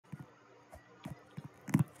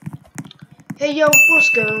Hey yo, what's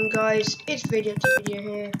going on guys? It's Video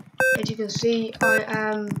here. As you can see, I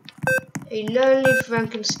am a lonely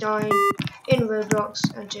Frankenstein in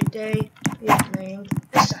Roblox, and today we are playing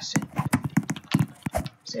Assassin.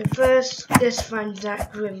 So first, let's find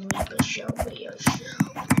that Grim Reaper, shall we? Or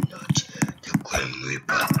shall we not? The Grim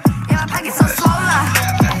Reaper. Yeah, my pocket's so swollen.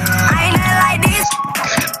 I ain't nothing like this.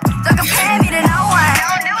 Don't compare me to no one.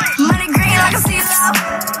 Money green like a sea love.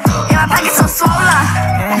 Yeah, my pocket's so swollen.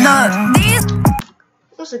 Look, these.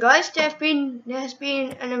 Also guys, there has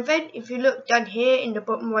been an event. If you look down here in the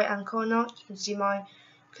bottom right hand corner, you can see my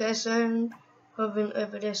cursor hovering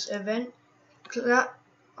over this event. Click that.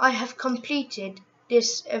 I have completed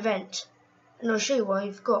this event, and I'll show you what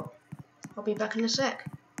I've got. I'll be back in a sec.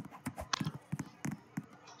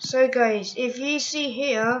 So guys, if you see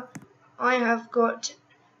here, I have got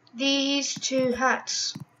these two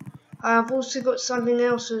hats. I have also got something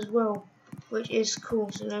else as well, which is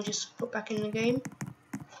cool, so I'll just put back in the game.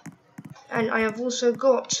 And I have also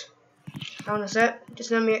got, hang on a sec,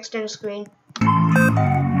 just let me extend the screen.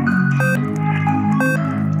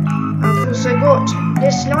 I've also got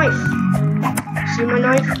this knife. See my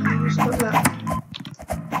knife? I've also got that.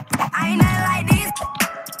 I ain't nothing like this.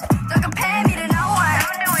 Don't compare me to no one.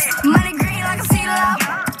 Money green like a sea love.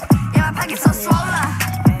 Yeah, my pocket's so swollen.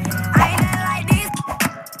 I ain't nothing like this.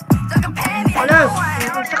 Don't compare me to no one.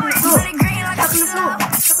 Money green like a sea love.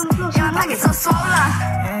 Yeah, my pocket's so swollen.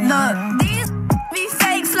 Look, these be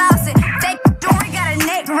fake flossing. Fake jewelry got a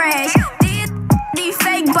neck rash. These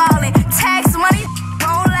fake ballin'. Tax money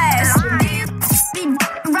won't last. These be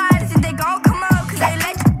riders and they gon' come up cause they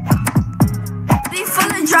let you. They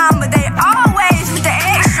full of drama, they always with the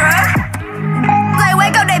extra. They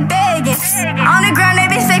wake up, they begging. On the ground, they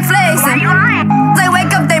be fake flexing. They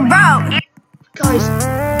wake up, they broke. Guys,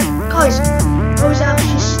 I was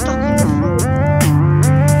actually stuck in the floor.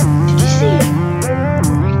 Did you see it? Oh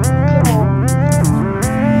my god.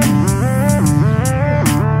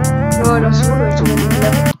 No, that's not going to win the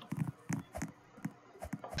level.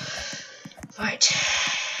 Right.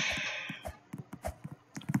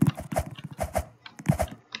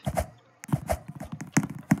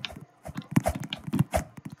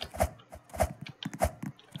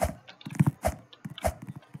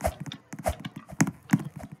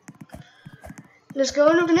 Let's go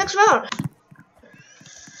on to the next round.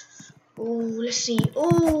 Oh, let's see.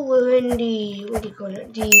 Oh, we're in the, what do you call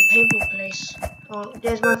it? The paintball place. Oh,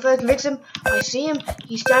 there's my first victim. I see him.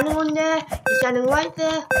 He's standing on there. He's standing right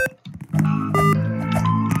there.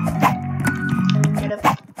 Get him.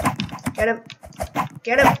 Get him.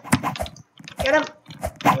 Get him. Get him.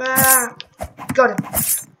 Ah, got him.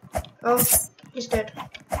 Oh, he's dead.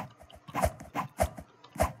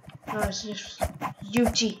 Oh, it's just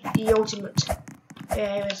UT, the ultimate.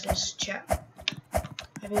 Yeah, where's this chap?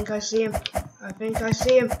 I think I see him. I think I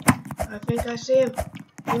see him. I think I see him.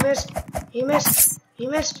 He missed. He missed. He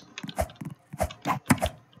missed.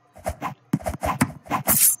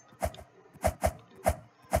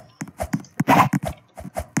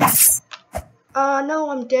 Ah, no,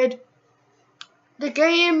 I'm dead. The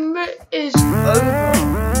game is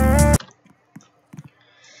over.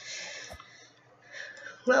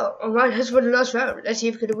 Well, alright, that's for the last round. Let's see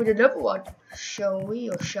if we can win another one. Shall we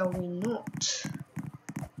or shall we not?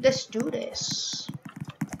 Let's do this.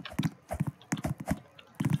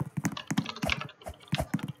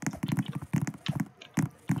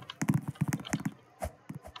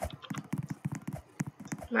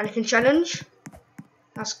 Mannequin challenge.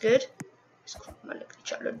 That's good. It's called mannequin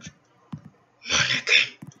challenge.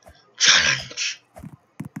 Mannequin challenge.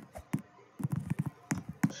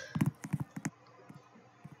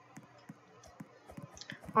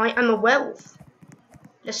 I am a werewolf.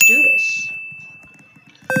 Let's do this.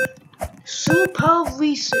 Super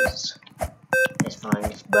Reese's. Let's find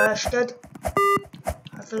this bastard.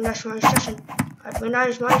 I think that's my session. I think that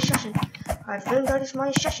is my session. I think that is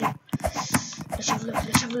my session. Let's have a look.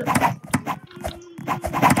 Let's have a look.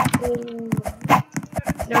 Oh.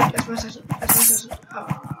 No, that's my session. That's my session. Oh,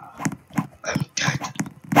 I'm dead.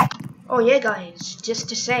 Oh yeah, guys. Just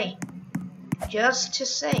to say,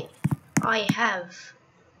 I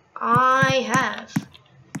have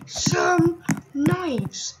some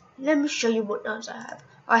knives. Let me show you what knives I have.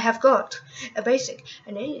 I have got a basic,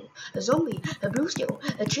 an alien, a zombie, a blue steel,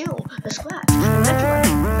 a chill, a scratch, a meteorite,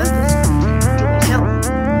 focus, do it yourself.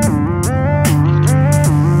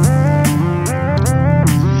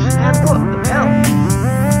 I have got a bell,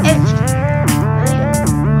 edged, alien.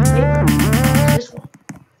 My favorite is this one.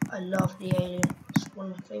 I love the alien. It's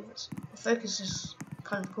one of my favorites. The focus is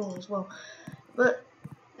kind of cool as well. But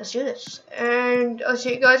let's do this, and I'll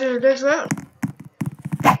see you guys in the next round.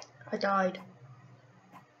 I died.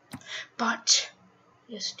 But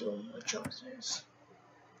there's still more chances.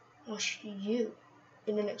 I'll see you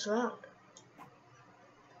in the next round.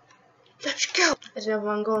 Let's go! There's another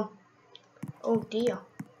one gone. Oh dear.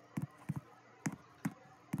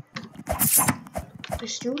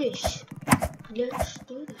 Let's do this. Let's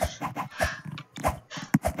do this.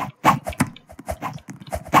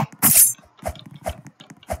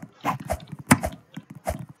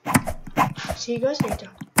 See you guys later.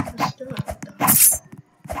 Let's do it.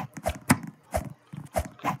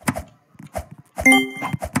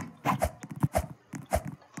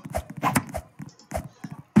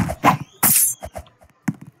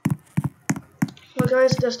 Well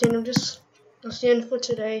guys, that's the end for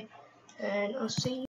today, and I'll see you.